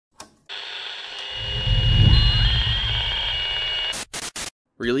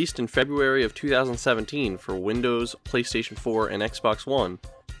Released in February of 2017 for Windows, PlayStation 4, and Xbox One,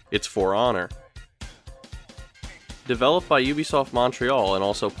 it's For Honor. Developed by Ubisoft Montreal and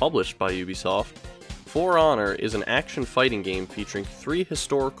also published by Ubisoft, For Honor is an action fighting game featuring 3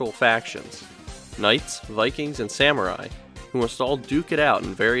 historical factions, Knights, Vikings, and Samurai, who must all duke it out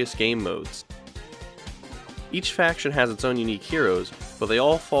in various game modes. Each faction has its own unique heroes, but they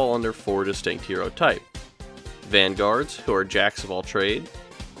all fall under 4 distinct hero types. Vanguards, who are jacks of all trade,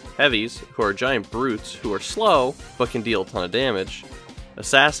 Heavies, who are giant brutes who are slow but can deal a ton of damage,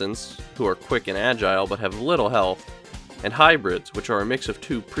 Assassins, who are quick and agile but have little health, and Hybrids, which are a mix of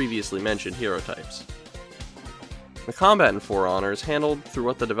 2 previously mentioned hero types. The combat in For Honor is handled through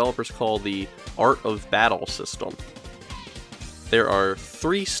what the developers call the Art of Battle system. There are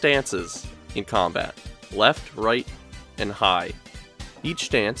 3 stances in combat: left, right, and high. Each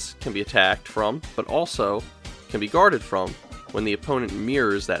stance can be attacked from, but also can be guarded from when the opponent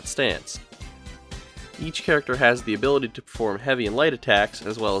mirrors that stance. Each character has the ability to perform heavy and light attacks,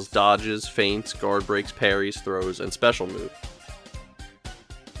 as well as dodges, feints, guard breaks, parries, throws, and special moves.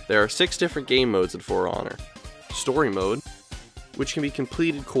 There are 6 different game modes in For Honor. Story mode, which can be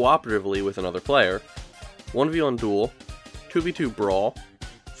completed cooperatively with another player, 1v1 duel, 2v2 brawl,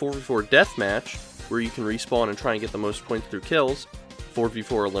 4v4 deathmatch, where you can respawn and try and get the most points through kills,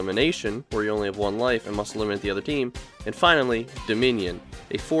 4v4 elimination, where you only have 1 life and must eliminate the other team, and finally, Dominion,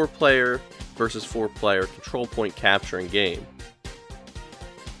 a 4-player versus 4-player control point capturing game.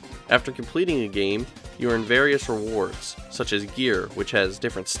 After completing a game, you earn various rewards, such as gear, which has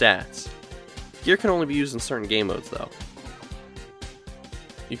different stats. Gear can only be used in certain game modes though.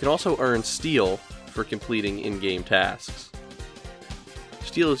 You can also earn steel for completing in-game tasks.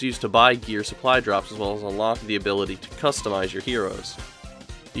 Steel is used to buy gear supply drops as well as unlock the ability to customize your heroes.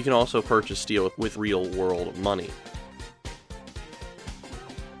 You can also purchase steel with real-world money.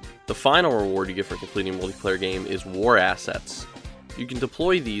 The final reward you get for completing a multiplayer game is war assets. You can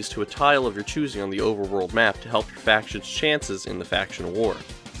deploy these to a tile of your choosing on the overworld map to help your faction's chances in the faction war.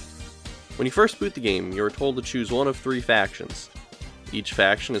 When you first boot the game, you are told to choose one of 3 factions. Each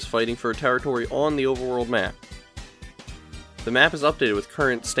faction is fighting for a territory on the overworld map. The map is updated with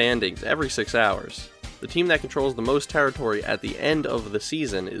current standings every 6 hours. The team that controls the most territory at the end of the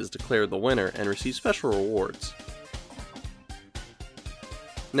season is declared the winner and receives special rewards.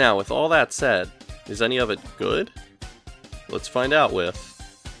 Now, with all that said, is any of it good? Let's find out with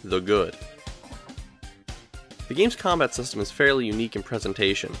the good. The game's combat system is fairly unique in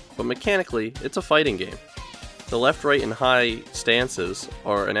presentation, but mechanically, it's a fighting game. The left, right, and high stances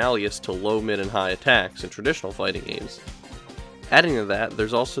are analogous to low, mid, and high attacks in traditional fighting games. Adding to that,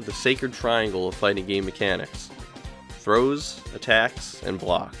 there's also the sacred triangle of fighting game mechanics: throws, attacks, and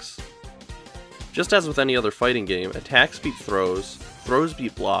blocks. Just as with any other fighting game, attacks beat throws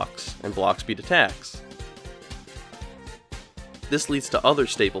beat blocks, and blocks beat attacks. This leads to other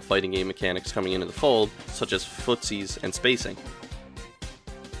staple fighting game mechanics coming into the fold, such as footsies and spacing.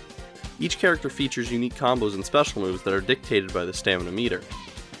 Each character features unique combos and special moves that are dictated by the stamina meter.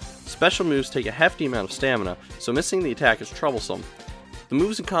 Special moves take a hefty amount of stamina, so missing the attack is troublesome. The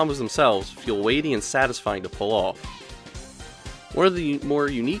moves and combos themselves feel weighty and satisfying to pull off. One of the more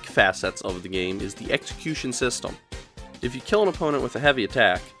unique facets of the game is the execution system. If you kill an opponent with a heavy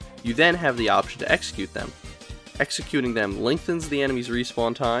attack, you then have the option to execute them. Executing them lengthens the enemy's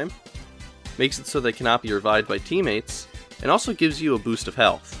respawn time, makes it so they cannot be revived by teammates, and also gives you a boost of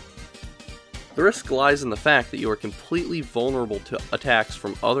health. The risk lies in the fact that you are completely vulnerable to attacks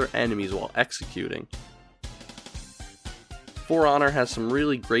from other enemies while executing. For Honor has some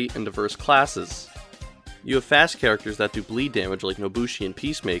really great and diverse classes. You have fast characters that do bleed damage like Nobushi and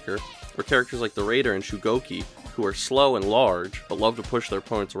Peacemaker, or characters like the Raider and Shugoki, who are slow and large, but love to push their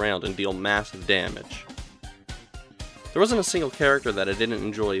opponents around and deal massive damage. There wasn't a single character that I didn't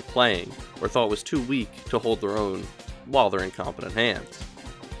enjoy playing, or thought was too weak to hold their own while they're in competent hands.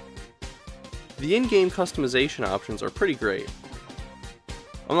 The in-game customization options are pretty great.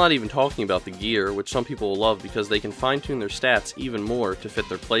 I'm not even talking about the gear, which some people will love because they can fine-tune their stats even more to fit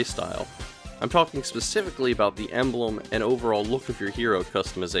their playstyle. I'm talking specifically about the emblem and overall look of your hero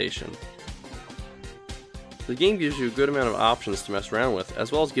customization. The game gives you a good amount of options to mess around with,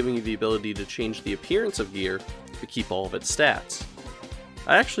 as well as giving you the ability to change the appearance of gear to keep all of its stats.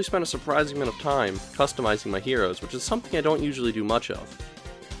 I actually spent a surprising amount of time customizing my heroes, which is something I don't usually do much of.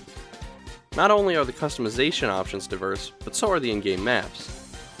 Not only are the customization options diverse, but so are the in-game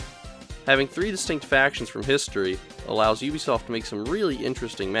maps. Having 3 distinct factions from history allows Ubisoft to make some really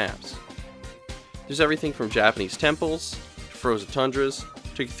interesting maps. There's everything from Japanese temples, to frozen tundras,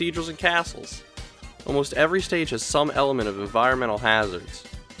 to cathedrals and castles. Almost every stage has some element of environmental hazards,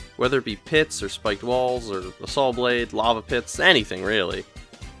 whether it be pits or spiked walls or a saw blade, lava pits, anything really.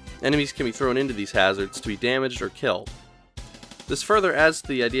 Enemies can be thrown into these hazards to be damaged or killed. This further adds to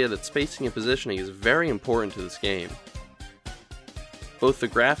the idea that spacing and positioning is very important to this game. Both the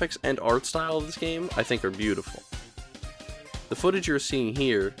graphics and art style of this game I think are beautiful. The footage you're seeing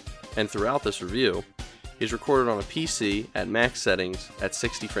here, and throughout this review, is recorded on a PC at max settings at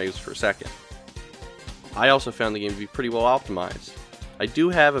 60 frames per second. I also found the game to be pretty well optimized. I do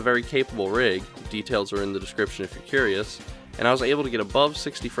have a very capable rig, details are in the description if you're curious, and I was able to get above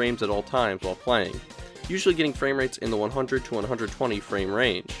 60 frames at all times while playing, usually getting frame rates in the 100 to 120 frame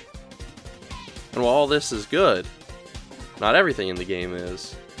range. And while all this is good, not everything in the game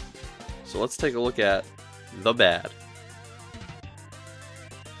is. So let's take a look at the bad.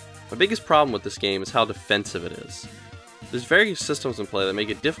 My biggest problem with this game is how defensive it is. There's various systems in play that make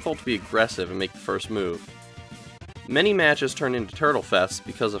it difficult to be aggressive and make the first move. Many matches turn into turtle fests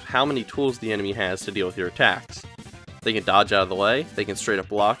because of how many tools the enemy has to deal with your attacks. They can dodge out of the way, they can straight up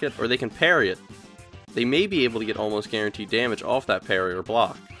block it, or they can parry it. They may be able to get almost guaranteed damage off that parry or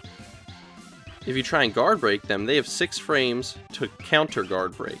block. If you try and guard break them, they have 6 frames to counter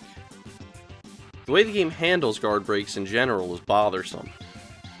guard break. The way the game handles guard breaks in general is bothersome.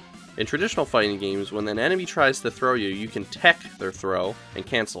 In traditional fighting games, when an enemy tries to throw you, you can tech their throw and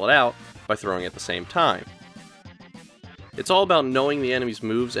cancel it out by throwing at the same time. It's all about knowing the enemy's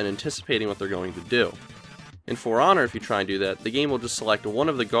moves and anticipating what they're going to do. In For Honor, if you try and do that, the game will just select one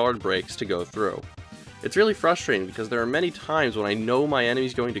of the guard breaks to go through. It's really frustrating because there are many times when I know my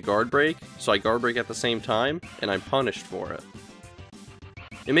enemy's going to guard break, so I guard break at the same time, and I'm punished for it.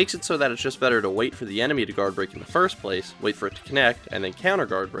 It makes it so that it's just better to wait for the enemy to guard break in the first place, wait for it to connect, and then counter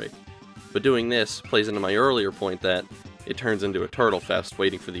guard break. But doing this plays into my earlier point that it turns into a turtle fest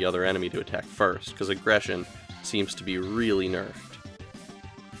waiting for the other enemy to attack first, because aggression seems to be really nerfed.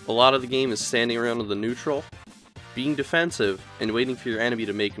 A lot of the game is standing around in the neutral, being defensive, and waiting for your enemy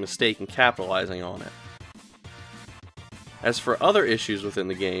to make a mistake and capitalizing on it. As for other issues within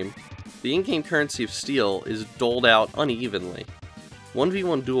the game, the in-game currency of steel is doled out unevenly.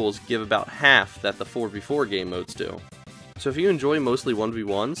 1v1 duels give about half that the 4v4 game modes do. So if you enjoy mostly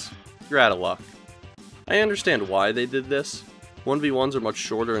 1v1s, you're out of luck. I understand why they did this. 1v1s are much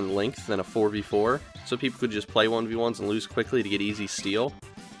shorter in length than a 4v4, so people could just play 1v1s and lose quickly to get easy steel.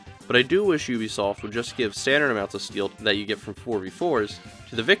 But I do wish Ubisoft would just give standard amounts of steel that you get from 4v4s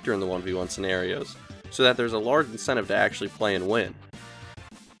to the victor in the 1v1 scenarios, so that there's a large incentive to actually play and win.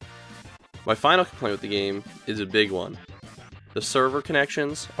 My final complaint with the game is a big one. The server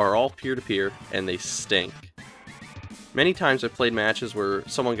connections are all peer-to-peer, and they stink. Many times I've played matches where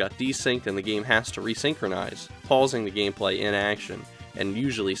someone got desynced and the game has to resynchronize, pausing the gameplay in action, and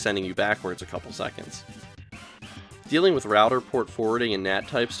usually sending you backwards a couple seconds. Dealing with router port forwarding and NAT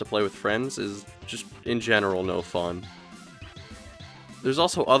types to play with friends is just, in general, no fun. There's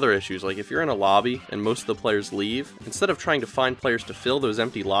also other issues, like if you're in a lobby and most of the players leave, instead of trying to find players to fill those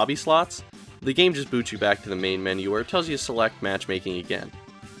empty lobby slots, the game just boots you back to the main menu where it tells you to select matchmaking again.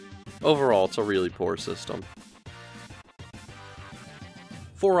 Overall, it's a really poor system.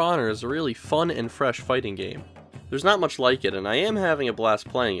 For Honor is a really fun and fresh fighting game. There's not much like it, and I am having a blast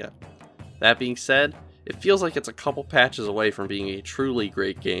playing it. That being said, it feels like it's a couple patches away from being a truly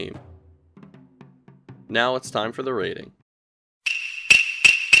great game. Now it's time for the rating.